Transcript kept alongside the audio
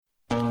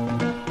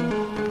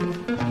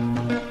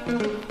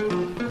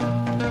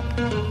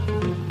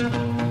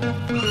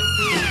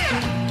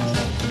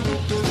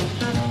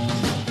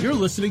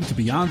listening to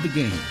Beyond the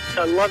Game.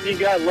 I love you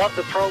guys. Love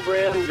the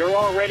program. You're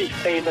already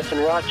famous in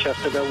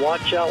Rochester, but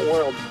watch out,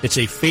 world. It's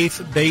a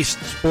faith-based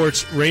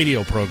sports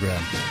radio program.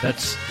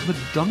 That's the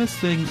dumbest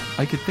thing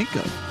I could think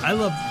of. I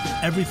love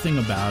everything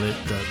about it.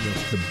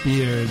 The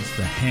beards,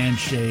 the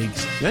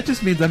handshakes. That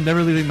just means I'm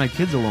never leaving my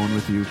kids alone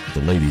with you.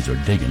 The ladies are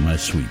digging my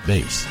sweet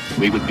bass.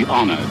 We would be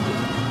honored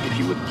if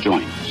you would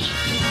join us.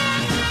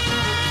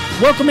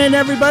 Welcome in,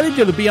 everybody,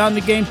 to the Beyond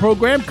the Game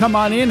program. Come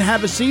on in,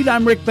 have a seat.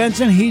 I'm Rick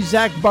Benson. He's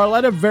Zach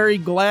Barletta. Very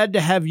glad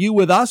to have you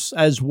with us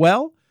as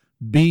well.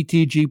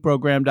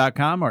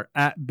 BTGprogram.com or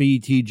at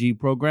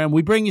BTGprogram.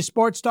 We bring you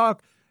sports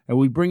talk, and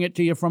we bring it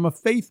to you from a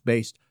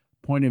faith-based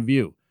point of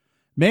view.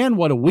 Man,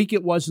 what a week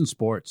it was in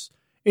sports.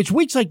 It's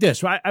weeks like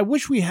this. I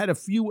wish we had a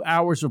few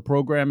hours of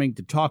programming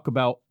to talk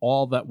about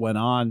all that went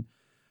on.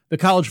 The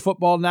college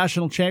football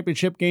national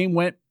championship game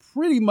went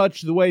pretty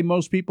much the way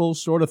most people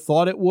sort of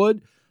thought it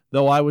would,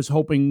 though I was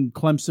hoping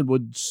Clemson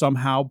would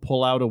somehow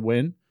pull out a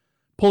win.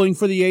 Pulling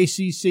for the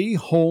ACC,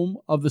 home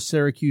of the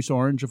Syracuse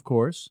Orange, of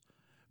course.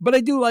 But I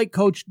do like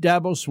Coach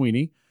Dabo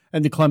Swinney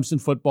and the Clemson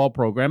football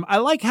program. I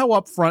like how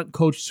upfront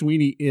Coach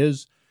Swinney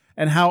is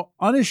and how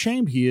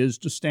unashamed he is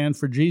to stand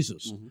for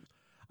Jesus. Mm-hmm.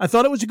 I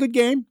thought it was a good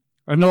game.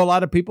 I know a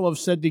lot of people have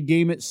said the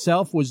game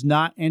itself was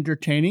not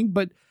entertaining,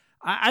 but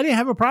I didn't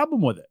have a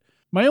problem with it.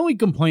 My only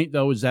complaint,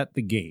 though, is that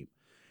the game,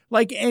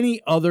 like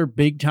any other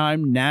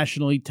big-time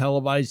nationally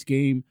televised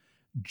game,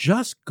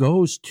 just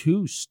goes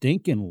too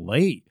stinking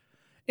late.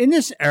 In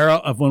this era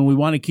of when we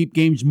want to keep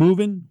games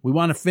moving, we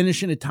want to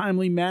finish in a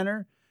timely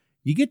manner,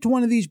 you get to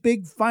one of these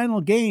big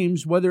final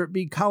games, whether it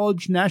be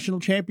college national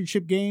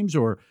championship games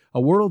or a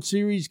World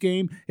Series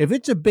game, if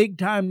it's a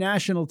big-time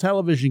national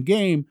television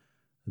game,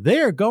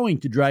 they're going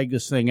to drag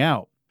this thing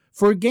out.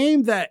 For a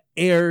game that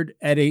aired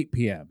at 8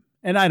 p.m.,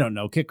 and I don't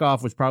know,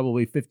 kickoff was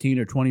probably 15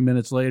 or 20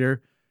 minutes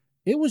later,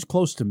 it was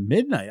close to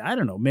midnight. I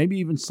don't know, maybe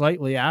even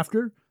slightly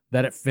after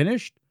that it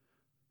finished.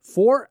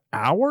 4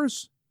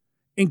 hours?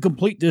 In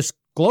complete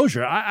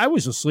disclosure, I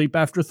was asleep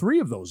after 3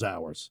 of those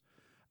hours.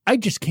 I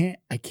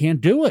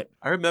can't do it.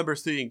 I remember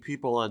seeing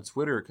people on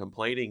Twitter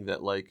complaining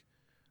that, like,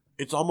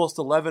 it's almost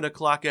 11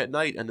 o'clock at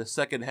night and the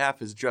second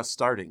half is just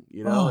starting,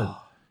 you know?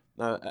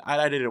 Oh. And,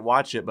 I didn't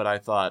watch it, but I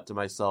thought to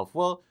myself,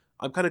 well,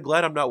 I'm kind of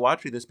glad I'm not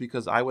watching this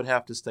because I would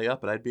have to stay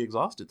up and I'd be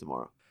exhausted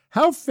tomorrow.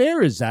 How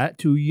fair is that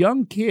to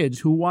young kids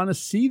who want to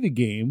see the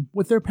game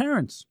with their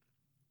parents?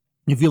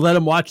 If you let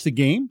them watch the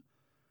game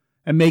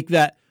and make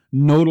that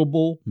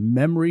notable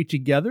memory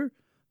together,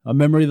 a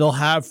memory they'll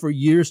have for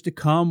years to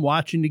come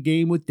watching the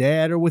game with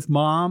dad or with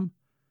mom,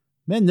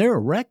 man, they're a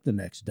wreck the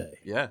next day.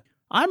 Yeah.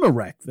 I'm a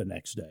wreck the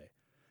next day.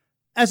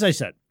 As I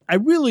said, I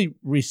really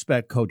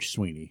respect Coach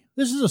Swinney.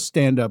 This is a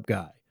stand-up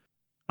guy.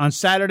 On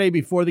Saturday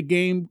before the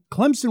game,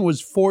 Clemson was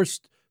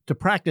forced to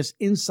practice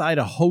inside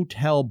a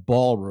hotel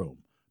ballroom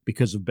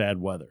because of bad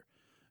weather.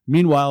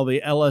 Meanwhile,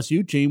 the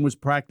LSU team was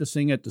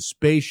practicing at the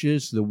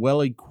spacious, the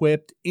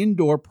well-equipped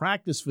indoor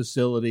practice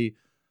facility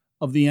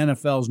of the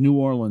NFL's New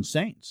Orleans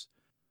Saints.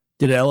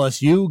 Did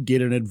LSU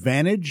get an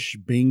advantage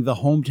being the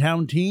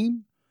hometown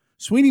team?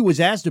 Swinney was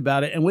asked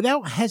about it, and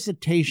without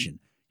hesitation,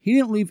 he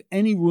didn't leave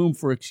any room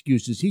for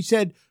excuses. He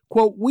said,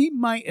 quote, "We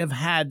might have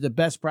had the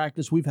best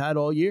practice we've had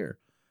all year.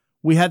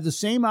 We had the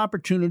same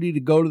opportunity to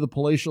go to the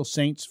Palatial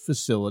Saints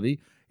facility.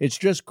 It's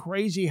just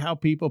crazy how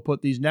people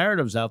put these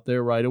narratives out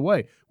there right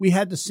away. We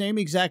had the same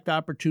exact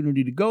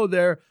opportunity to go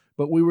there,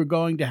 but we were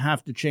going to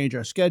have to change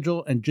our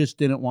schedule and just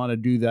didn't want to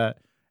do that.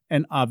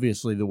 And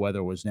obviously the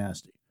weather was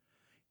nasty."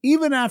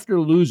 Even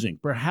after losing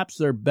perhaps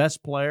their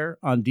best player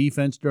on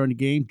defense during the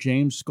game,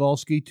 James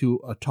Skalski,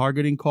 to a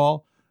targeting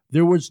call,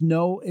 there was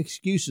no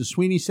excuses.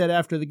 Swinney said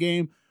after the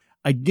game,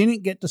 "I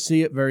didn't get to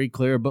see it very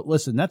clear, but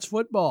listen, that's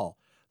football.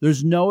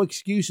 There's no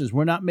excuses.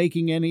 We're not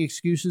making any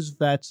excuses.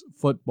 That's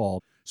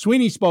football."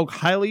 Swinney spoke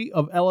highly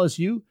of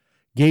LSU,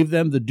 gave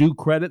them the due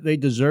credit they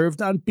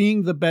deserved on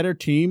being the better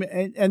team,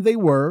 and they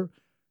were.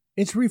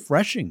 It's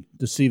refreshing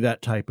to see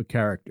that type of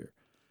character.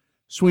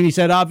 Swinney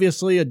said,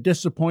 obviously, a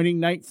disappointing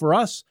night for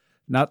us,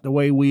 not the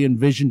way we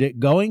envisioned it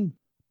going.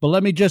 But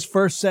let me just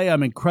first say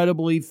I'm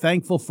incredibly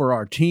thankful for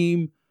our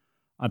team.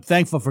 I'm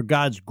thankful for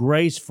God's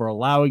grace for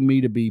allowing me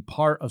to be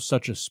part of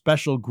such a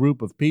special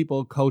group of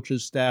people,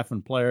 coaches, staff,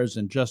 and players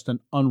in just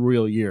an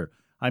unreal year.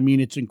 I mean,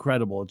 it's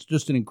incredible. It's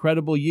just an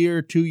incredible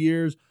year, 2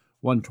 years,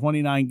 won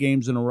 29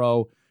 games in a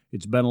row.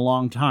 It's been a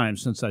long time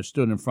since I've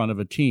stood in front of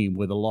a team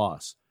with a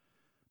loss.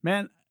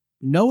 Man,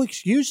 no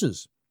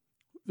excuses.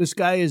 This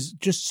guy is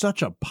just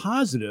such a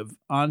positive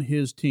on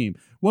his team.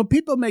 When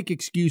people make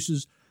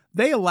excuses,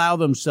 they allow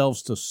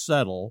themselves to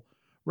settle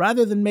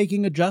rather than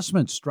making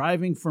adjustments,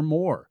 striving for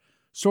more,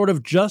 sort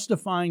of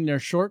justifying their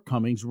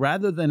shortcomings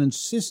rather than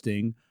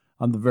insisting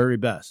on the very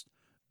best.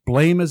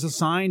 Blame is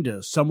assigned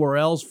to somewhere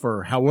else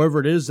for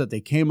however it is that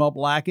they came up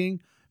lacking.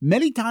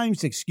 Many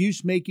times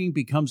excuse-making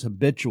becomes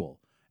habitual,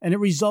 and it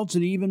results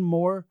in even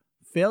more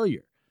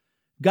failure.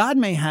 God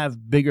may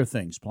have bigger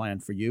things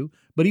planned for you,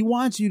 but he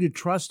wants you to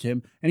trust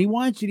him, and he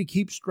wants you to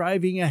keep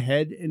striving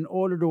ahead in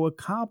order to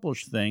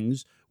accomplish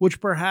things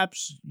which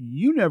perhaps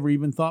you never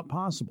even thought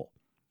possible.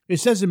 It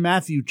says in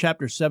Matthew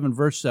chapter 7,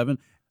 verse 7,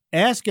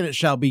 ask and it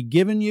shall be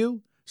given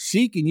you,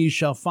 seek and ye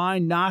shall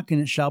find, knock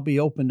and it shall be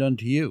opened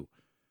unto you.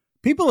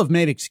 People have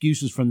made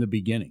excuses from the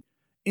beginning.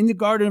 In the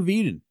Garden of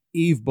Eden,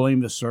 Eve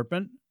blamed the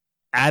serpent,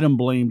 Adam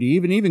blamed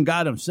Eve, and even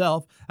God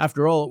himself.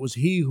 After all, it was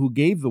he who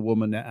gave the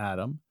woman to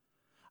Adam.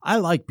 I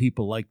like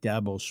people like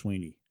Dabo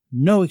Swinney.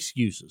 No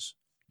excuses.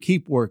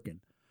 Keep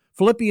working.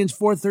 Philippians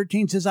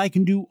 4:13 says, I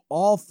can do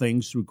all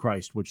things through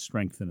Christ, which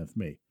strengtheneth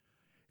me.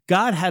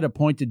 God had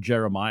appointed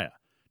Jeremiah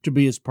to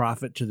be his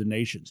prophet to the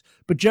nations.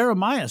 But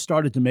Jeremiah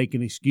started to make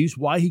an excuse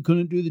why he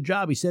couldn't do the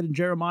job. He said in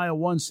Jeremiah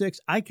 1:6,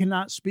 I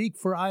cannot speak,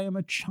 for I am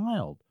a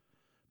child.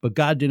 But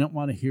God didn't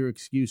want to hear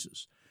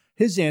excuses.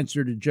 His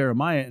answer to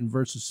Jeremiah in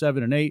verses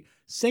 7 and 8,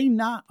 say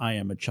not, I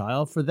am a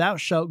child, for thou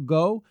shalt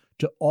go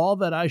to all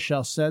that I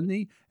shall send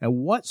thee, and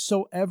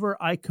whatsoever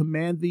I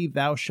command thee,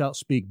 thou shalt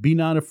speak. Be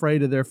not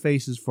afraid of their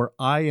faces, for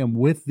I am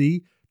with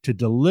thee to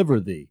deliver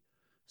thee,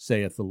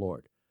 saith the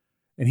Lord.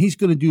 And he's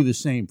going to do the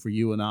same for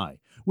you and I.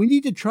 We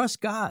need to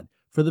trust God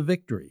for the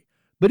victory.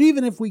 But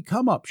even if we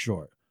come up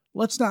short,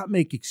 let's not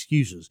make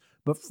excuses,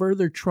 but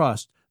further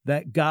trust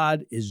that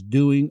God is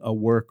doing a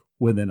work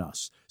within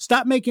us.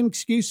 Stop making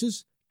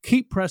excuses.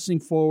 Keep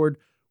pressing forward,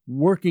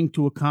 working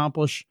to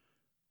accomplish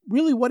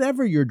really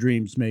whatever your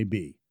dreams may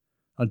be,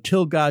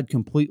 until God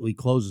completely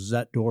closes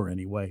that door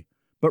anyway.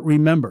 But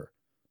remember,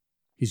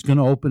 he's going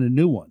to open a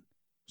new one,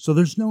 so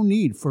there's no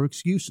need for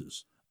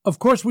excuses. Of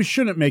course, we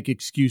shouldn't make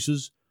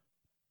excuses,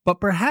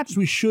 but perhaps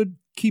we should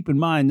keep in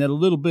mind that a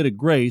little bit of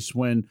grace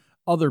when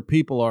other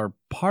people are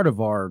part of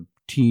our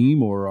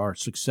team or our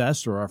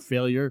success or our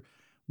failure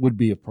would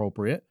be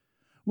appropriate.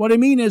 What I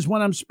mean is,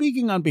 when I'm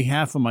speaking on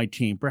behalf of my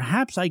team,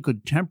 perhaps I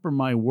could temper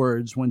my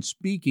words when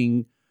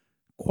speaking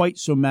quite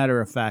so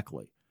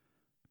matter-of-factly.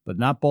 But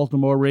not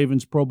Baltimore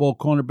Ravens Pro Bowl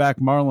cornerback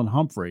Marlon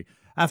Humphrey.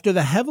 After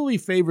the heavily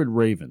favored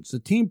Ravens, the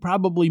team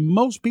probably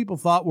most people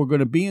thought were going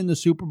to be in the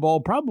Super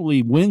Bowl,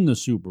 probably win the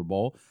Super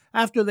Bowl,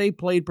 after they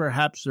played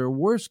perhaps their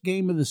worst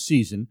game of the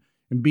season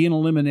and being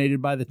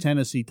eliminated by the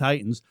Tennessee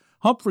Titans,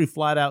 Humphrey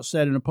flat out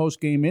said in a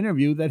post-game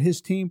interview that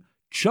his team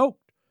choked.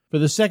 For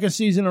the second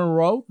season in a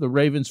row, the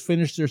Ravens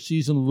finished their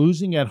season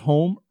losing at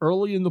home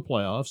early in the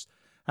playoffs.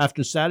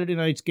 After Saturday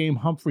night's game,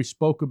 Humphrey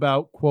spoke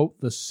about, quote,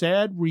 the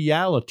sad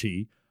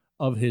reality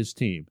of his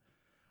team.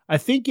 I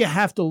think you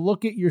have to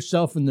look at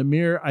yourself in the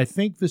mirror. I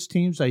think this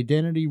team's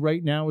identity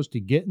right now is to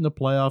get in the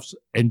playoffs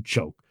and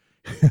choke.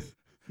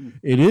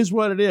 It is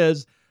what it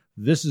is.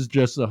 This is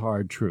just the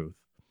hard truth.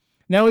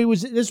 Now,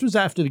 this was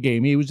after the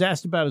game. He was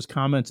asked about his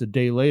comments a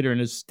day later, and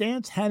his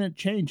stance hadn't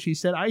changed. He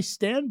said, I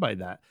stand by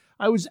that.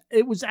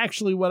 It was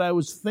actually what I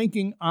was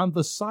thinking on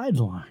the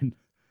sideline.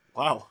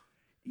 Wow.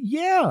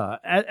 Yeah.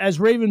 As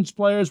Ravens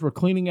players were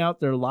cleaning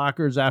out their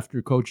lockers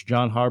after Coach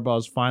John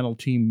Harbaugh's final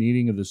team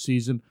meeting of the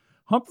season,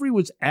 Humphrey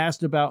was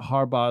asked about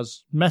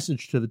Harbaugh's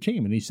message to the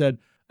team, and he said,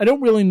 I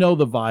don't really know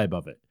the vibe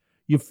of it.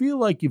 You feel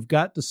like you've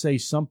got to say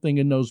something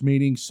in those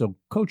meetings, so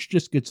Coach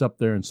just gets up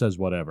there and says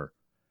whatever.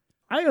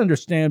 I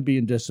understand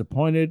being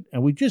disappointed,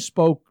 and we just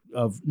spoke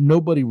of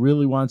nobody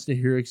really wants to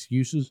hear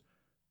excuses,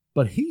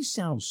 but he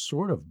sounds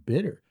sort of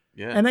bitter.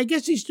 Yeah. And I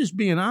guess he's just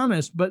being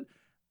honest, but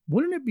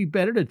wouldn't it be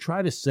better to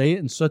try to say it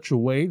in such a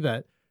way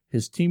that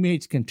his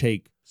teammates can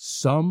take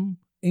some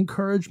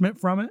encouragement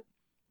from it?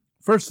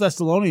 1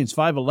 Thessalonians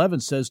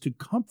 5:11 says to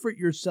comfort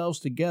yourselves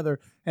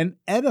together and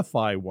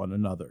edify one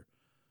another.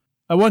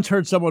 I once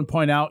heard someone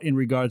point out in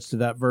regards to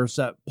that verse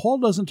that Paul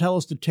doesn't tell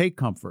us to take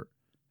comfort.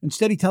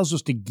 Instead, he tells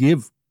us to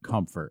give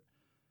comfort.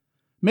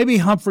 Maybe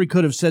Humphrey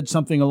could have said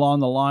something along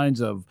the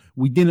lines of,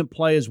 we didn't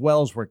play as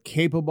well as we're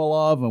capable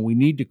of, and we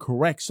need to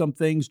correct some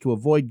things to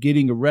avoid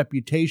getting a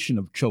reputation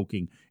of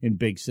choking in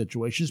big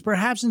situations.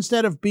 Perhaps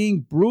instead of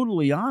being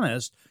brutally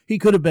honest, he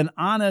could have been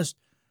honest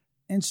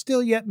and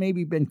still yet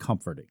maybe been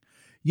comforting.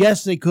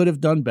 Yes, they could have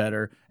done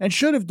better and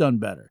should have done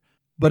better,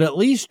 but at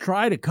least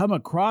try to come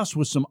across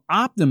with some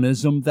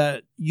optimism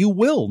that you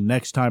will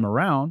next time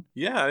around.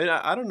 Yeah, I mean,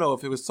 I don't know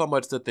if it was so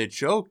much that they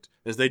choked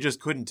as they just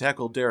couldn't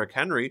tackle Derrick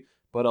Henry,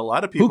 but a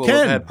lot of people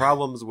have had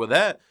problems with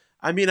that.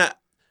 I mean,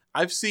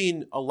 I've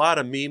seen a lot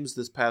of memes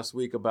this past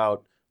week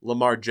about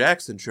Lamar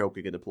Jackson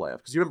choking in the playoffs,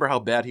 because you remember how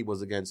bad he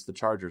was against the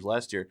Chargers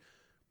last year.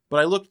 But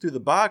I looked through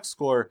the box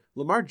score.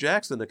 Lamar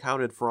Jackson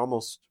accounted for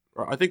almost,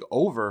 or I think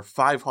over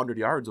 500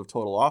 yards of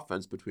total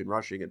offense between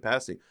rushing and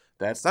passing.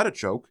 That's not a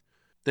choke.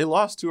 They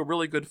lost to a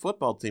really good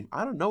football team.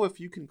 I don't know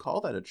if you can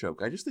call that a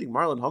choke. I just think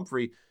Marlon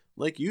Humphrey,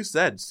 like you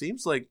said,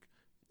 seems like,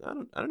 I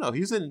don't know,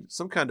 he's in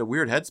some kind of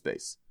weird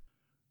headspace.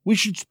 We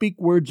should speak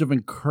words of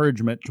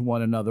encouragement to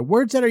one another,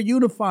 words that are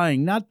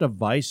unifying, not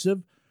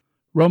divisive.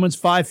 Romans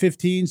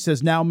 5:15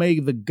 says, now may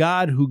the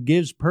God who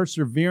gives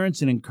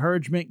perseverance and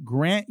encouragement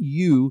grant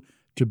you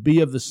to be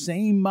of the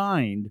same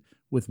mind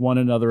with one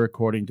another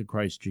according to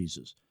Christ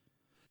Jesus.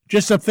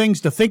 Just some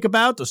things to think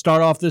about to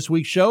start off this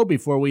week's show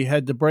before we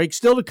head to break.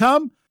 Still to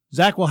come,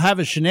 Zach will have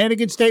his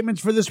shenanigan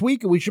statements for this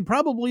week, and we should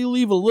probably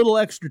leave a little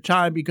extra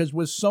time because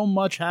with so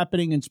much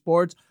happening in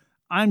sports,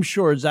 I'm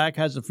sure Zach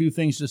has a few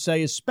things to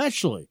say,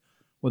 especially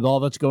with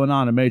all that's going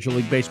on in Major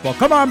League Baseball.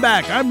 Come on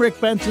back. I'm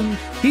Rick Benson.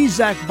 He's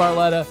Zach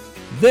Barletta.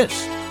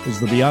 This is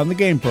the Beyond the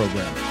Game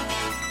program.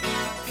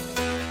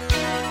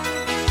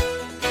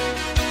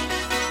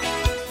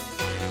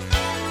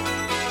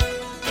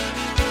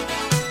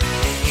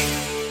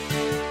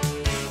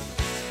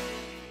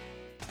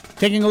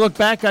 Taking a look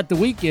back at the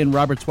week in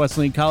Roberts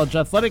Wesleyan College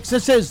athletics,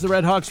 this is the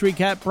Red Hawks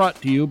Recap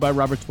brought to you by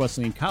Roberts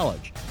Wesleyan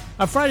College.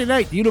 On Friday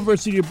night, the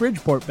University of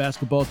Bridgeport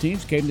basketball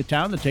teams came to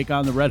town to take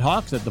on the Red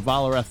Hawks at the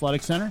Valor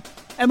Athletic Center.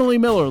 Emily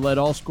Miller led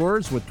all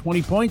scorers with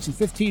 20 points and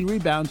 15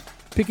 rebounds,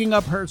 picking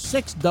up her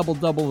sixth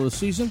double-double of the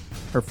season,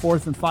 her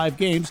fourth in 5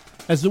 games,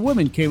 as the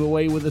women came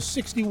away with a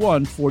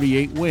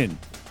 61-48 win.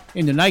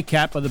 In the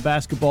nightcap of the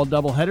basketball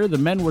doubleheader, the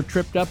men were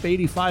tripped up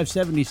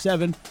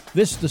 85-77,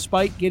 this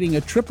despite getting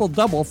a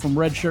triple-double from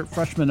redshirt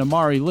freshman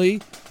Amari Lee.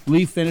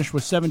 Lee finished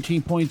with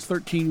 17 points,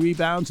 13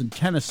 rebounds, and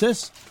 10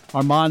 assists.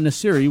 Armand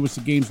Nasiri was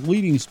the game's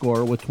leading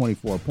scorer with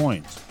 24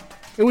 points.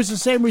 It was the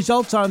same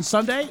results on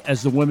Sunday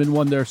as the women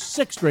won their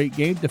 6th straight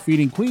game,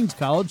 defeating Queens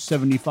College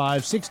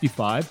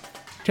 75-65.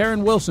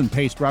 Taryn Wilson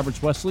paced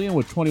Roberts Wesleyan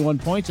with 21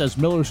 points as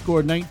Miller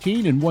scored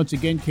 19 and once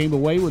again came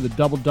away with a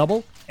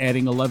double-double,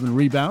 adding 11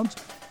 rebounds.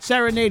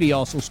 Sarah Nady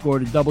also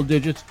scored in double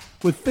digits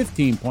with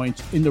 15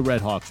 points in the Red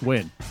Hawks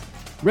win.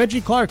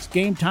 Reggie Clark's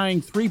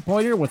game-tying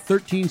three-pointer with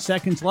 13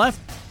 seconds left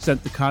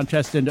sent the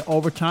contest into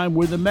overtime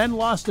where the men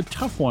lost a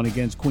tough one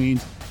against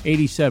Queens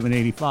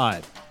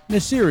 87-85.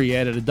 Nasiri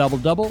added a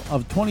double-double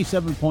of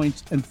 27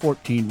 points and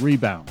 14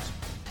 rebounds.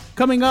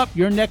 Coming up,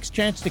 your next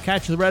chance to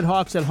catch the Red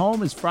Hawks at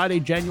home is Friday,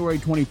 January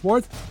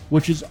 24th,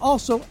 which is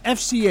also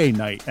FCA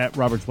night at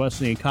Roberts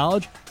Wesleyan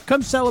College.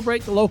 Come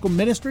celebrate the local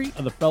ministry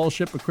of the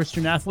Fellowship of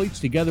Christian Athletes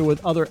together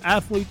with other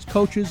athletes,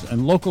 coaches,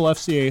 and local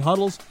FCA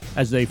huddles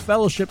as they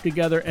fellowship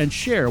together and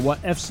share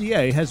what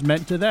FCA has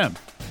meant to them.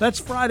 That's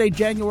Friday,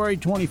 January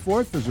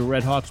 24th as the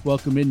Red Hawks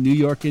welcome in New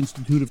York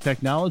Institute of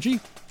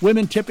Technology.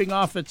 Women tipping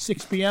off at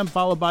 6 p.m.,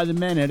 followed by the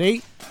men at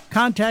 8.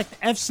 Contact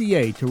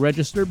FCA to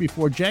register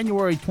before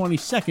January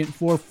 22nd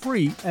for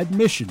free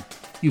admission.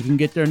 You can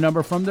get their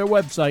number from their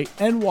website,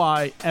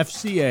 nyfca.org.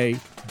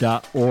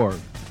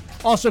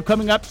 Also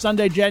coming up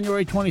Sunday,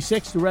 January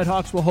 26th, the Red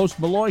Hawks will host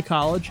Molloy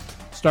College.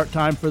 Start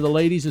time for the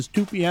ladies is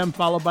 2 p.m.,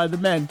 followed by the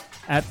men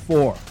at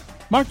 4.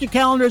 Mark your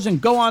calendars and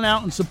go on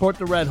out and support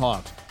the Red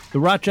Hawks, the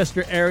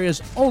Rochester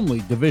area's only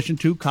Division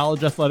II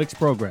college athletics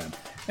program.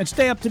 And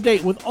stay up to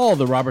date with all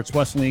the Roberts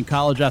Wesleyan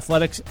College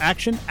athletics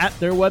action at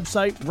their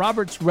website,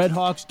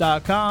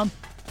 robertsredhawks.com.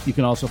 You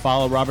can also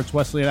follow Roberts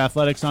Wesleyan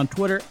Athletics on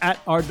Twitter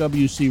at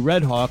RWC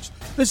Redhawks.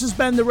 This has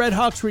been the Red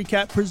Hawks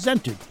Recap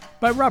presented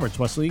by Roberts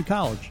Wesleyan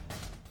College.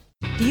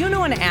 Do you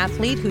know an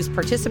athlete whose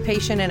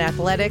participation in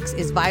athletics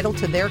is vital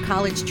to their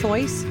college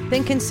choice?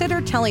 Then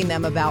consider telling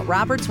them about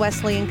Roberts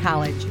Wesleyan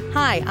College.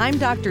 Hi, I'm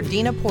Dr.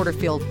 Dina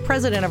Porterfield,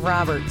 president of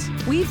Roberts.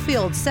 We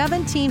field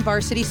 17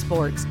 varsity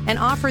sports and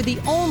offer the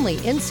only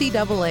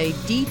NCAA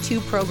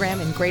D2 program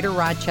in Greater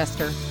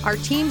Rochester. Our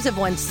teams have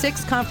won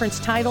 6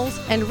 conference titles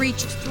and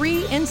reached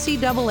 3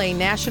 NCAA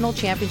national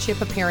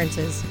championship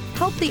appearances.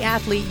 Help the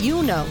athlete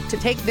you know to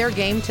take their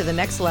game to the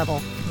next level.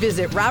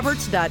 Visit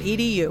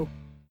roberts.edu.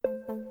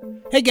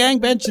 Hey gang,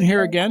 Benson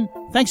here again.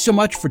 Thanks so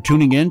much for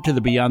tuning in to the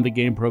Beyond the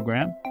Game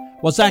program.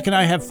 While Zach and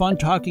I have fun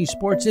talking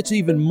sports, it's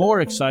even more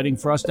exciting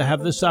for us to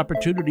have this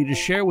opportunity to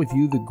share with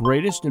you the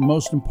greatest and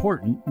most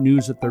important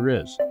news that there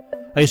is.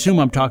 I assume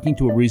I'm talking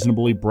to a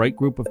reasonably bright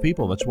group of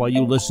people. That's why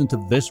you listen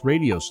to this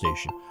radio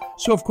station.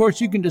 So of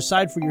course you can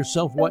decide for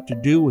yourself what to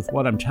do with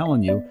what I'm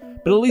telling you,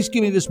 but at least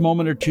give me this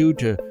moment or two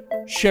to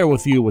share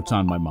with you what's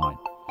on my mind.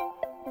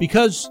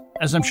 Because,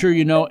 as I'm sure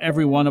you know,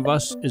 every one of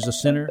us is a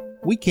sinner.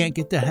 We can't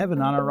get to heaven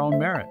on our own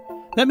merit.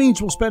 That means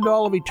we'll spend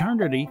all of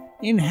eternity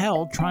in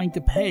hell trying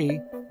to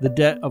pay the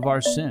debt of our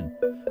sin.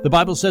 The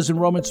Bible says in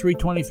Romans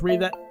 3:23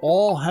 that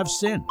all have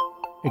sinned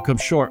and come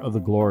short of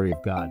the glory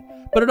of God.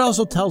 But it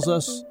also tells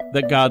us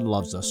that God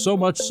loves us, so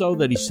much so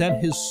that he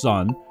sent his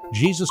Son,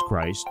 Jesus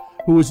Christ,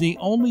 who is the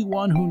only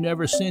one who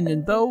never sinned,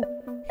 and though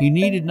he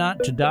needed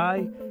not to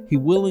die, he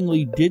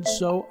willingly did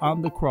so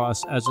on the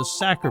cross as a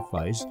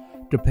sacrifice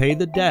to pay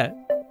the debt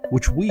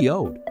which we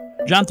owed.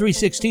 John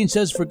 3:16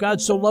 says, "For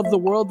God so loved the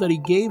world that he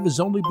gave his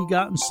only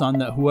begotten Son,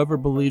 that whoever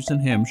believes in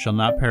him shall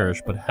not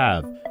perish but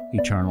have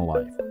eternal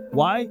life."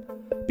 Why?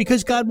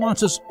 Because God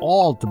wants us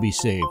all to be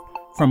saved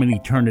from an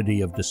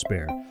eternity of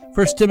despair.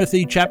 1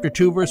 Timothy chapter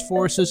 2, verse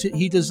 4 says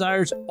he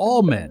desires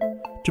all men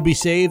to be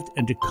saved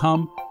and to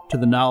come to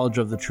the knowledge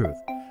of the truth.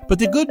 But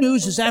the good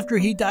news is after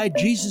he died,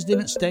 Jesus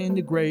didn't stay in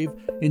the grave.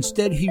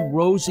 Instead, he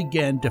rose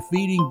again,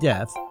 defeating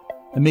death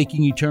and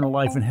making eternal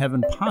life in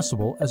heaven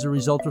possible as a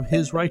result of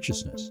his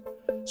righteousness.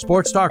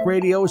 Sports Talk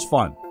Radio is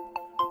fun,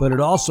 but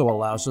it also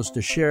allows us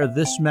to share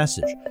this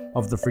message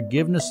of the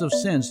forgiveness of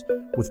sins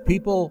with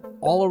people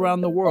all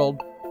around the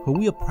world who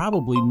we'll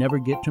probably never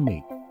get to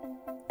meet.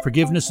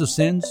 Forgiveness of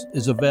sins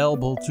is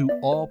available to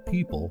all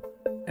people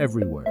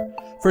everywhere.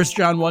 1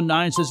 John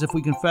 1:9 says, "If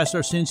we confess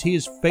our sins, he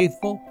is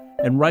faithful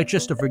and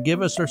righteous to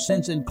forgive us our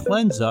sins and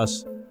cleanse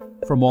us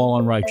from all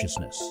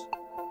unrighteousness."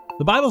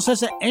 The Bible says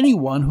that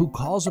anyone who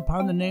calls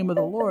upon the name of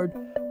the Lord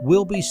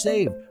will be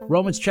saved.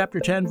 Romans chapter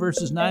 10,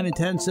 verses 9 and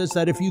 10 says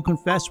that if you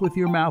confess with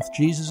your mouth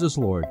Jesus is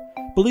Lord,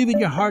 believe in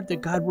your heart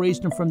that God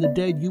raised him from the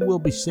dead, you will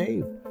be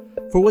saved.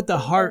 For with the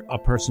heart a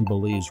person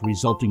believes,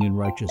 resulting in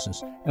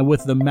righteousness, and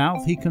with the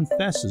mouth he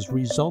confesses,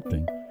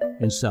 resulting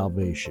in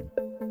salvation.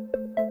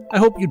 I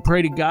hope you'd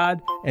pray to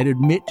God and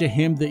admit to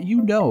him that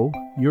you know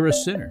you're a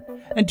sinner,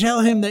 and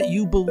tell him that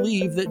you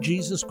believe that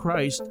Jesus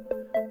Christ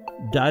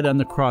died on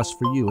the cross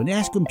for you, and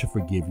ask him to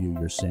forgive you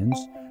your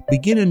sins.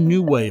 Begin a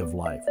new way of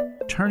life,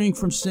 turning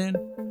from sin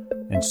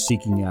and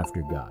seeking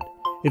after God.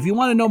 If you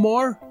want to know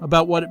more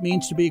about what it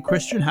means to be a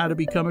Christian, how to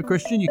become a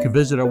Christian, you can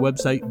visit our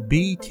website,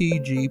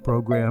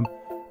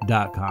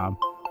 btgprogram.com.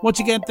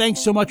 Once again, thanks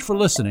so much for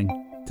listening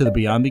to the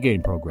Beyond the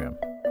Game program.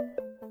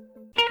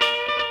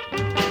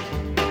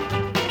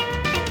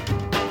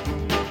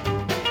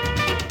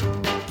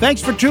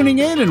 Thanks for tuning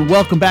in and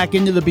welcome back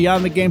into the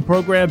Beyond the Game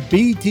program,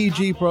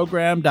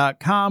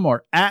 btgprogram.com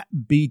or at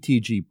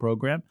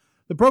btgprogram.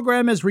 The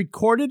program is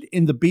recorded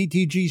in the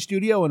BTG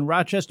studio in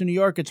Rochester, New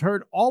York. It's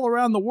heard all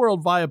around the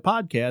world via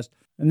podcast.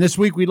 And this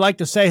week, we'd like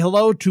to say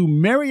hello to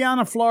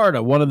Marianna,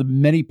 Florida, one of the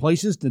many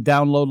places to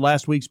download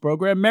last week's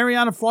program.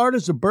 Marianna, Florida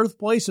is the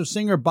birthplace of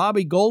singer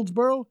Bobby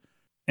Goldsboro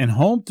and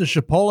home to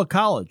Chipola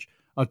College,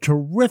 a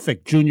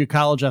terrific junior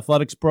college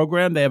athletics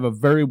program. They have a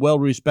very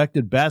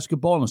well-respected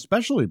basketball and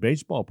especially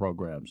baseball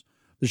programs.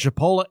 The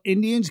Chipola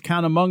Indians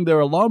count among their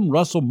alum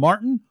Russell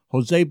Martin,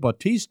 Jose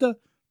Bautista,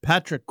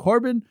 Patrick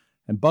Corbin,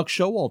 and Buck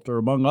Showalter,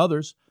 among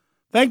others.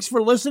 Thanks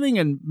for listening,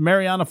 and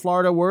Marianna,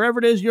 Florida, wherever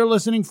it is you're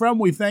listening from,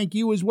 we thank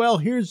you as well.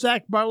 Here's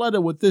Zach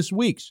Barletta with this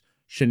week's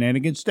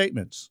Shenanigans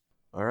Statements.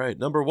 All right,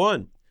 number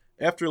one.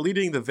 After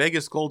leading the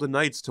Vegas Golden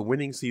Knights to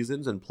winning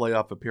seasons and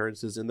playoff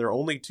appearances in their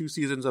only 2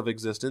 seasons of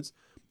existence,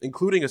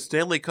 including a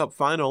Stanley Cup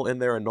final in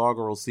their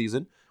inaugural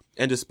season,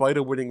 and despite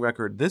a winning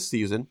record this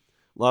season,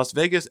 Las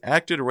Vegas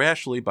acted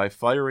rashly by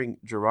firing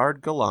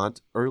Gerard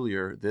Gallant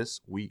earlier this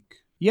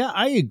week. Yeah,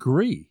 I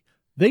agree.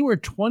 They were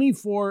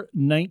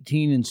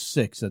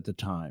 24-19-6 at the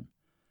time.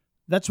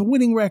 That's a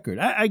winning record.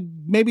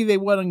 Maybe they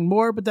won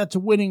more, but that's a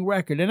winning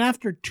record. And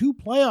after 2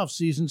 playoff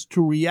seasons,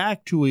 to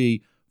react to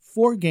a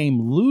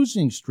 4-game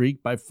losing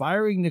streak by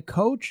firing the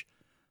coach,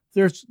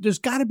 there's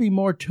got to be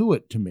more to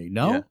it to me,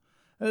 no? Yeah.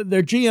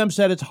 Their GM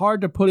said it's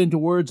hard to put into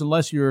words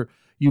unless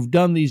you've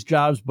done these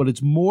jobs, but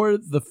it's more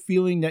the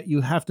feeling that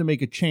you have to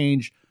make a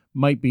change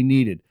might be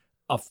needed.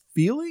 A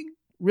feeling?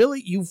 Really?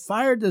 You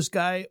fired this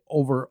guy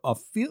over a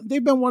feeling?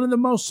 They've been one of the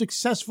most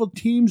successful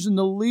teams in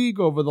the league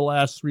over the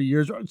last 3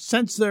 years,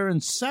 since their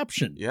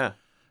inception. Yeah.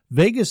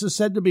 Vegas is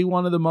said to be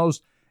one of the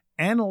most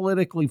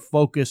analytically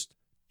focused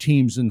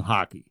teams in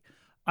hockey.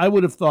 I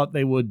would have thought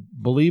they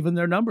would believe in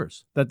their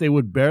numbers, that they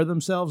would bear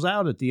themselves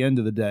out at the end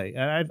of the day.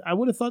 And I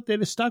would have thought they'd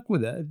have stuck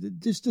with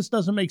it. This just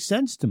doesn't make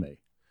sense to me.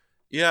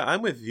 Yeah,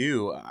 I'm with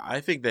you.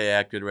 I think they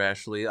acted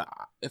rashly.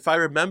 If I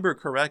remember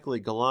correctly,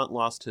 Gallant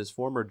lost his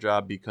former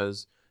job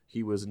because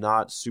he was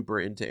not super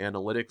into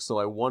analytics. So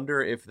I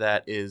wonder if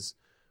that is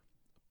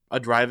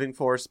a driving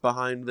force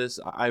behind this.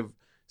 I've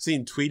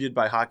seen tweeted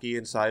by hockey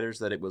insiders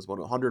that it was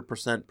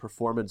 100%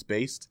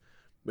 performance-based.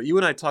 But you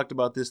and I talked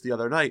about this the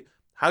other night.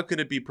 How can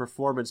it be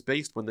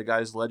performance-based when the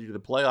guy's led you to the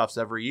playoffs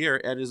every year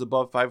and is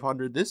above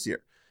 500 this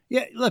year?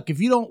 Yeah, look, if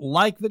you don't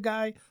like the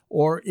guy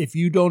or if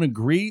you don't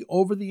agree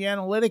over the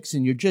analytics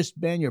and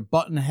you're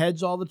butting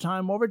heads all the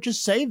time over it,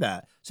 just say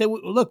that. Say,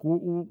 look,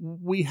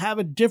 we have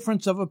a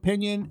difference of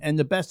opinion and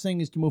the best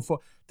thing is to move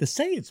forward. To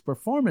say it's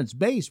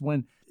performance-based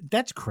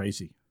that's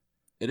crazy.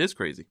 It is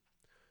crazy.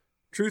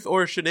 Truth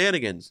or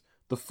shenanigans?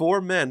 The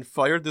 4 men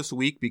fired this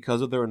week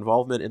because of their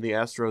involvement in the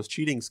Astros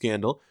cheating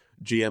scandal.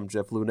 GM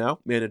Jeff Luhnow,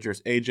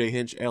 managers AJ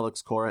Hinch,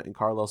 Alex Cora, and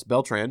Carlos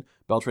Beltran.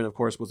 Beltran, of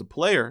course, was a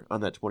player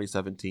on that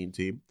 2017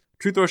 team.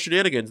 Truth or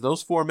shenanigans,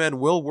 those 4 men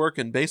will work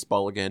in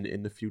baseball again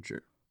in the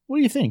future. What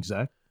do you think,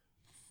 Zach?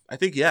 I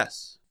think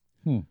yes.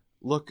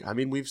 Look, I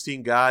mean, we've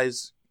seen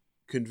guys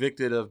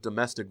convicted of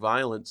domestic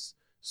violence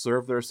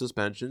serve their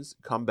suspensions,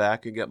 come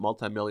back and get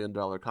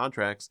multi-million-dollar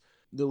contracts.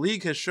 The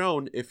league has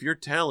shown if you're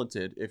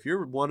talented, if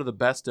you're one of the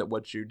best at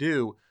what you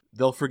do,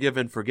 they'll forgive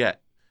and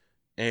forget.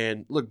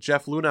 And look,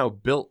 Jeff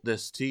Luhnow built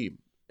this team,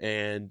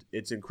 and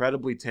it's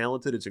incredibly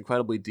talented. It's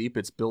incredibly deep.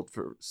 It's built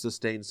for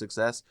sustained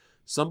success.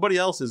 Somebody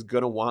else is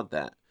going to want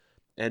that.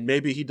 And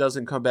maybe he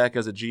doesn't come back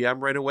as a GM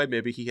right away.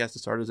 Maybe he has to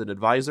start as an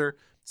advisor,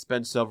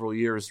 spend several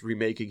years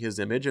remaking his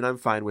image, and I'm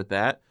fine with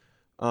that.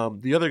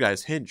 The other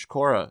guys, Hinch,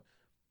 Cora,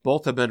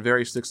 both have been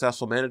very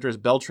successful managers.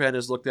 Beltran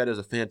is looked at as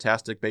a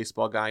fantastic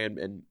baseball guy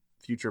and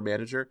future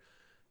manager.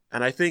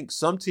 And I think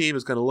some team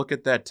is going to look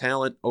at that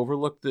talent,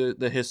 overlook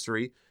the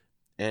history,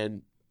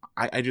 and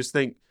I just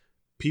think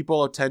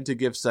people tend to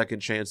give second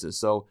chances.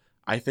 So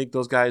I think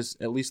those guys,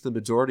 at least the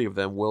majority of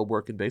them, will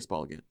work in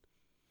baseball again.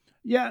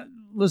 Yeah,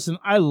 listen,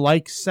 I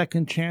like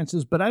second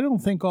chances, but I don't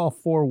think all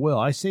 4 will.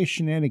 I say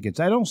shenanigans.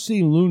 I don't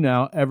see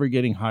Luhnow ever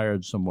getting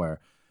hired somewhere.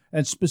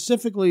 And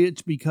specifically,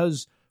 it's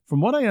because,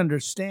 from what I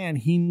understand,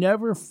 he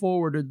never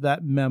forwarded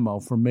that memo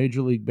from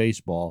Major League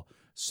Baseball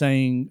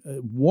saying,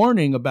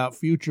 warning about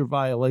future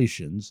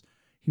violations.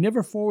 He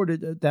never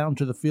forwarded it down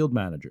to the field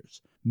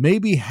managers.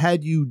 Maybe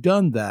had you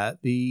done that,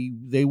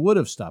 they would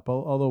have stopped.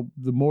 Although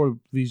the more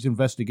these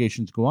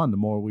investigations go on, the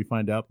more we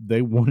find out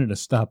they wouldn't have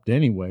stopped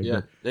anyway.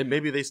 Yeah,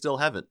 maybe they still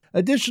haven't.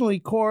 Additionally,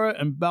 Cora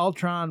and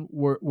Beltran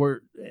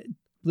were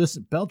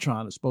listen,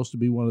 Beltran is supposed to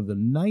be one of the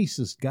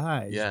nicest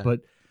guys,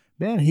 but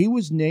man, he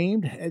was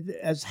named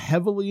as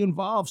heavily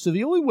involved. So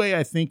the only way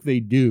I think they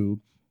do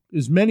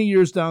is many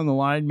years down the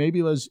line,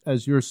 maybe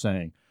as you're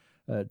saying,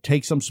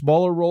 take some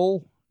smaller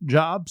role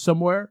job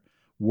somewhere,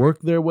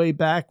 work their way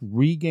back,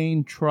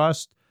 regain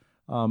trust.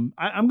 I'm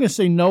going to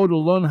say no to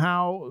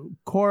Lundhau,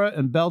 Cora,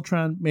 and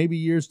Beltran maybe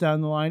years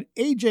down the line.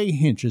 A.J.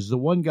 Hinch is the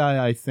one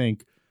guy I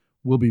think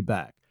will be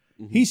back.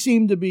 Mm-hmm.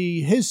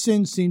 His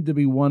sin seemed to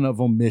be one of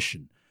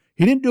omission.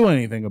 He didn't do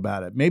anything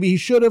about it. Maybe he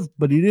should have,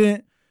 but he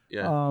didn't.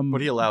 Yeah,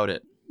 but he allowed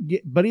it.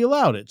 But he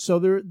allowed it. So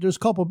there's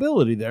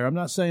culpability there. I'm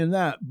not saying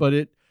that,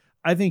 but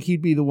I think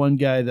he'd be the one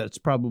guy that's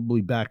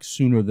probably back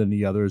sooner than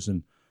the others.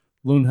 And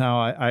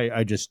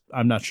Lundhau,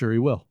 I'm not sure he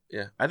will.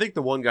 Yeah, I think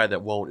the one guy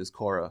that won't is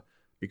Cora,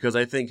 because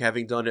I think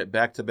having done it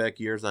back-to-back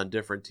years on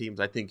different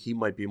teams, I think he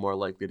might be more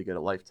likely to get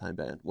a lifetime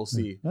ban. We'll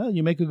see. Well,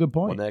 you make a good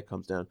point. When that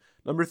comes down.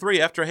 Number 3,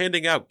 after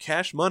handing out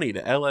cash money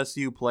to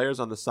LSU players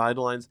on the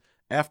sidelines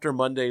after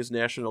Monday's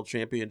national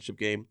championship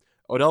game,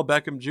 Odell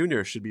Beckham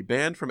Jr. should be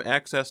banned from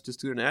access to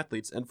student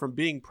athletes and from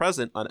being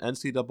present on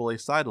NCAA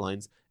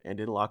sidelines and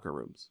in locker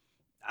rooms.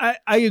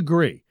 I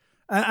agree.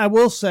 I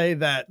will say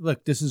that,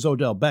 look, this is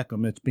Odell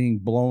Beckham. It's being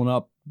blown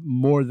up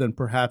more than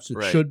perhaps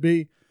it should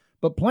be.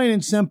 But plain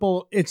and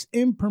simple, it's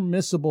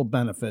impermissible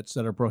benefits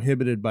that are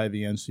prohibited by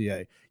the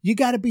NCAA. You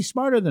got to be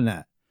smarter than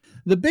that.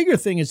 The bigger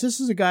thing is this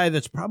is a guy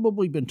that's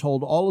probably been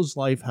told all his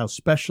life how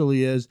special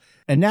he is,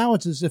 and now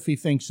it's as if he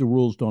thinks the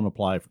rules don't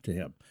apply to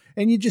him.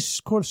 And you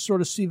just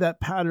sort of see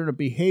that pattern of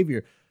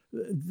behavior.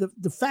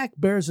 The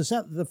fact bears this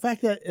out. The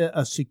fact that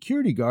a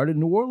security guard in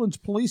New Orleans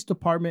Police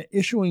Department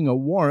issuing a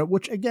warrant,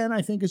 which, again,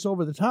 I think is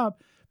over the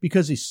top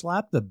because he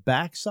slapped the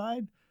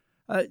backside.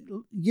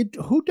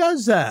 Who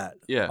does that?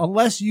 Yeah.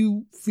 Unless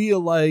you feel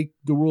like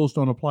the rules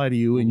don't apply to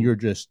you and you're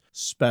just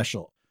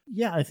special.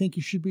 Yeah, I think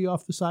you should be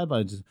off the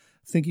sidelines.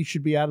 I think you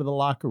should be out of the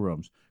locker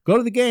rooms. Go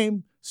to the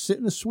game, sit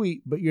in the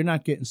suite, but you're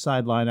not getting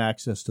sideline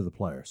access to the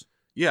players.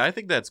 Yeah, I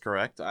think that's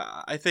correct.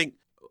 I think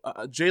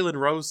Jalen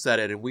Rose said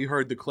it, and we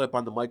heard the clip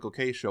on the Michael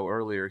Kay show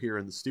earlier here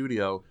in the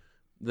studio,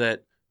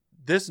 that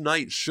this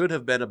night should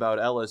have been about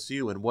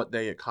LSU and what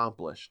they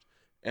accomplished.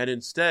 And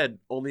instead,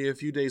 only a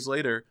few days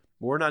later,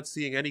 we're not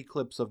seeing any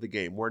clips of the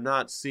game. We're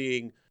not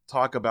seeing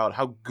talk about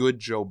how good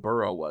Joe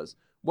Burrow was.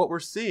 What we're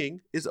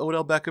seeing is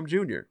Odell Beckham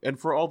Jr., and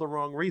for all the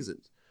wrong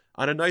reasons.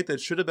 On a night that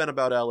should have been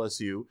about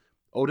LSU,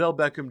 Odell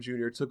Beckham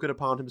Jr. took it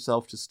upon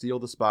himself to steal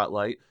the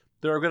spotlight.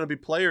 There are going to be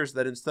players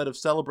that instead of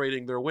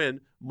celebrating their win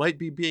might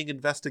be being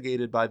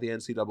investigated by the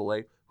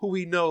NCAA, who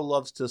we know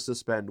loves to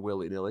suspend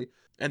willy-nilly.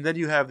 And then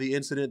you have the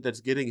incident that's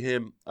getting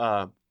him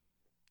an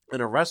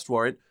arrest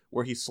warrant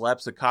where he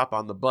slaps a cop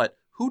on the butt.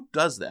 Who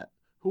does that?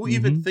 Who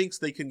even thinks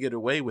they can get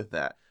away with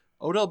that?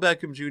 Odell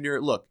Beckham Jr.,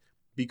 look,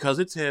 because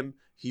it's him,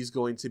 he's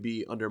going to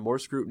be under more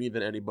scrutiny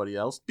than anybody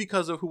else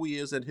because of who he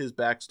is and his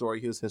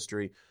backstory, his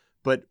history.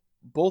 But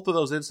both of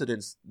those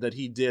incidents that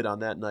he did on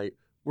that night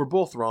were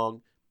both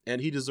wrong,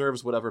 and he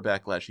deserves whatever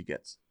backlash he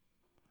gets.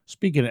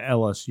 Speaking of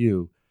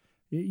LSU,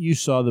 you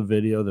saw the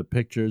video, the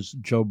pictures,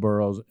 Joe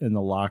Burrow's in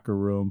the locker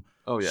room,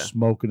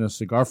 smoking a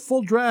cigar,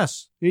 full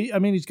dress.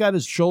 He's got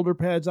his shoulder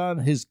pads on,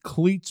 his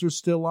cleats are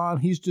still on.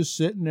 He's just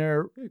sitting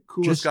there.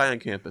 Coolest guy on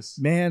campus.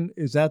 Man,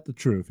 is that the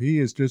truth? He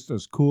is just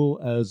as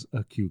cool as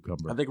a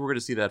cucumber. I think we're going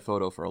to see that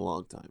photo for a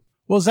long time.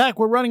 Well, Zach,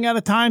 we're running out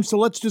of time, so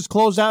let's just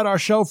close out our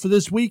show for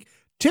this week.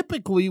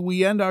 Typically,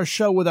 we end our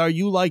show with our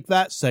You Like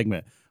That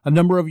segment. A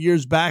number of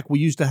years back, we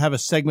used to have a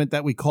segment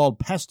that we called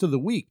Pest of the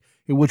Week,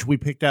 in which we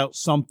picked out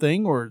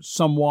something or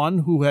someone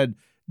who had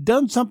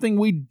done something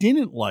we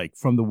didn't like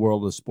from the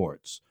world of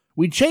sports.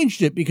 We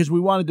changed it because we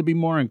wanted to be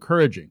more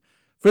encouraging.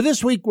 For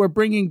this week, we're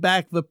bringing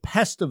back the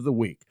Pest of the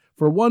Week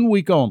for 1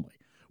 week only.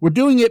 We're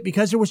doing it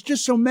because there was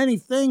just so many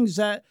things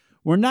that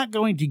we're not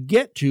going to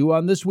get to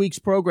on this week's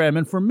program.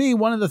 And for me,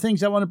 one of the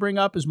things I want to bring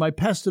up is my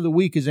Pest of the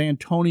Week is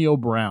Antonio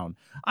Brown.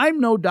 I'm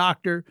no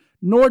doctor,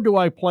 nor do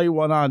I play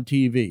one on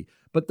TV.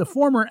 But the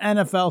former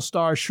NFL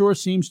star sure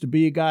seems to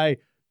be a guy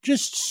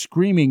just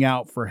screaming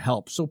out for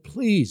help. So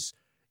please,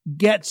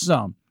 get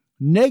some.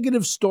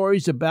 Negative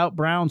stories about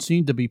Brown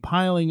seem to be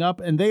piling up,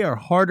 and they are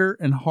harder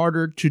and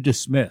harder to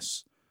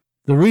dismiss.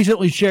 The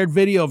recently shared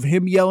video of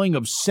him yelling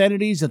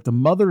obscenities at the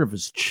mother of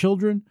his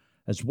children,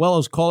 as well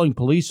as calling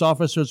police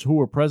officers who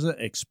were present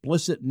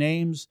explicit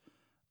names,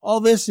 all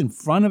this in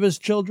front of his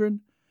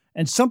children,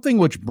 and something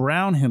which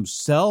Brown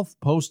himself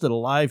posted a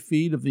live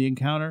feed of the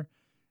encounter.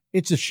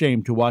 It's a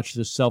shame to watch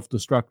this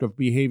self-destructive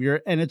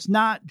behavior, and it's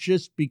not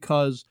just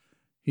because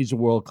he's a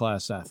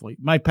world-class athlete.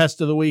 My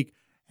Pest of the Week,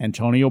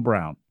 Antonio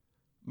Brown.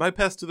 My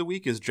Pest of the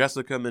Week is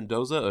Jessica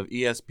Mendoza of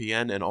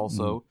ESPN and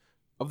also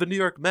of the New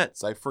York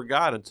Mets. I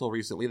forgot until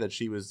recently that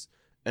she was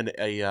an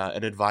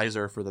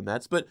advisor for the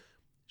Mets, but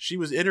she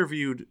was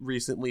interviewed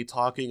recently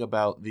talking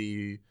about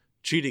the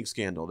cheating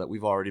scandal that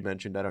we've already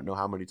mentioned, I don't know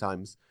how many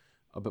times,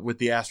 but with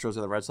the Astros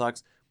and the Red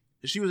Sox.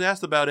 She was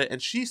asked about it,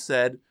 and she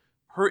said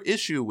her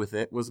issue with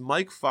it was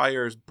Mike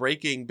Fiers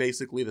breaking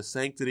basically the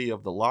sanctity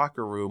of the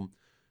locker room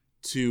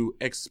to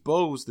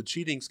expose the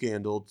cheating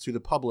scandal to the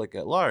public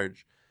at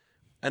large.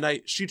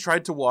 And she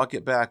tried to walk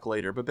it back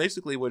later, but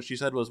basically what she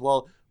said was,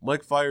 well,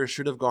 Mike Fiers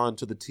should have gone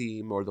to the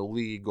team or the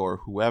league or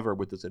whoever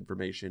with this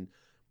information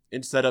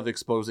instead of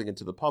exposing it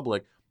to the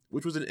public,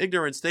 which was an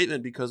ignorant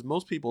statement because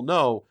most people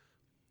know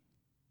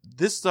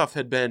this stuff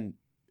had been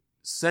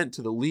sent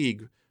to the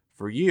league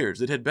for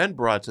years. It had been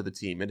brought to the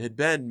team. It had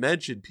been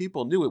mentioned.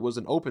 People knew it was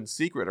an open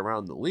secret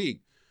around the league.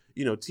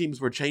 You know, teams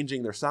were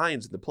changing their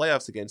signs in the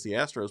playoffs against the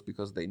Astros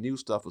because they knew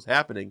stuff was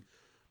happening.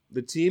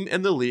 The team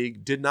and the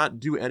league did not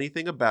do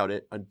anything about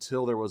it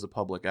until there was a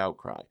public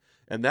outcry.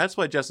 And that's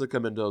why Jessica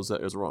Mendoza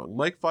is wrong.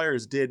 Mike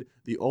Fiers did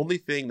the only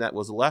thing that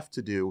was left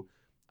to do.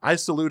 I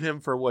salute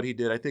him for what he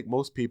did. I think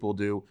most people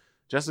do.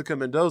 Jessica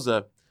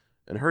Mendoza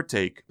and her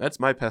take, that's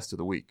my pest of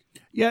the week.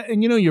 Yeah,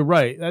 and you're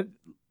right.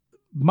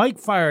 Mike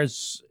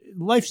Fiers,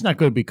 life's not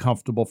going to be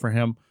comfortable for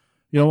him.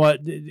 You know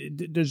what?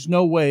 There's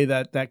no way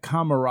that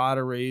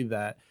camaraderie,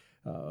 that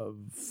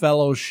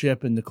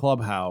fellowship in the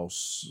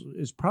clubhouse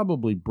is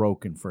probably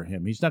broken for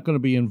him. He's not going to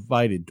be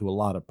invited to a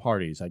lot of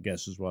parties, I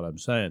guess is what I'm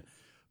saying.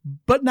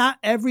 But not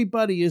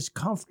everybody is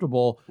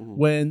comfortable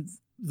when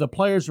the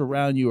players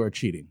around you are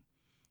cheating.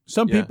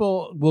 Some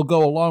people will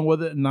go along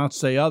with it and not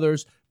say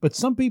others, but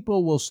some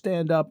people will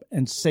stand up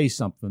and say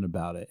something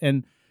about it.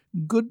 And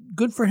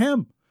good for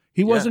him.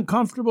 He wasn't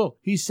comfortable.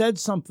 He said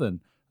something.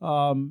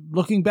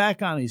 Looking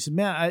back on it, he said,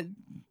 man,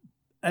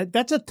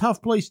 that's a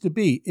tough place to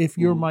be if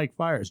you're Mike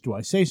Fiers. Do I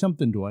say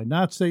something? Do I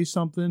not say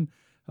something?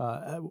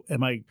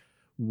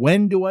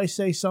 When do I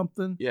say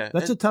something? Yeah,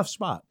 that's a tough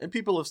spot. And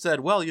people have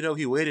said, well,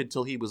 he waited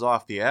till he was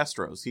off the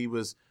Astros. He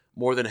was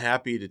more than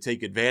happy to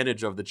take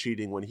advantage of the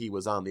cheating when he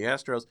was on the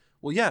Astros.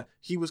 Well, yeah,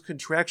 he was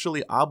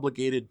contractually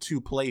obligated to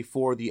play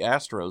for the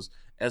Astros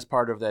as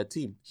part of that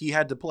team. He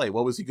had to play.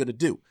 What was he going to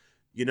do?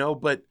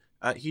 But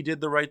he did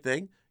the right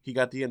thing. He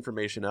got the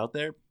information out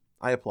there.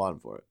 I applaud him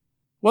for it.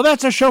 Well,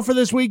 that's our show for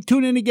this week.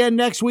 Tune in again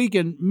next week,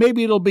 and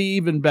maybe it'll be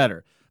even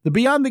better. The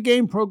Beyond the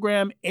Game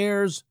program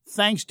airs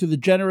thanks to the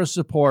generous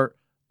support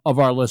of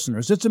our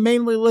listeners. It's a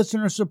mainly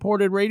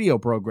listener-supported radio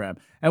program.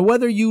 And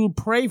whether you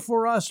pray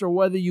for us or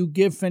whether you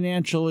give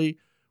financially,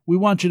 we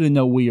want you to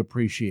know we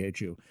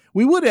appreciate you.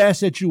 We would ask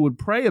that you would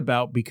pray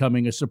about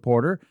becoming a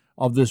supporter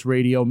of this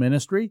radio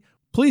ministry.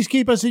 Please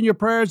keep us in your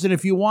prayers, and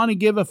if you want to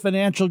give a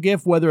financial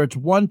gift, whether it's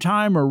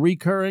one-time or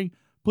recurring,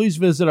 please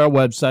visit our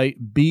website,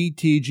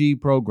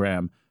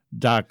 btgprogram.com.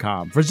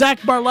 For Zach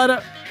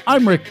Barletta,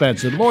 I'm Rick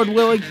Benson. Lord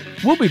willing,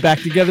 we'll be back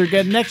together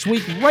again next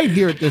week right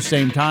here at the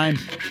same time.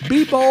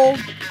 Be bold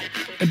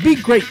and be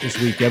great this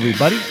week,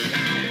 everybody.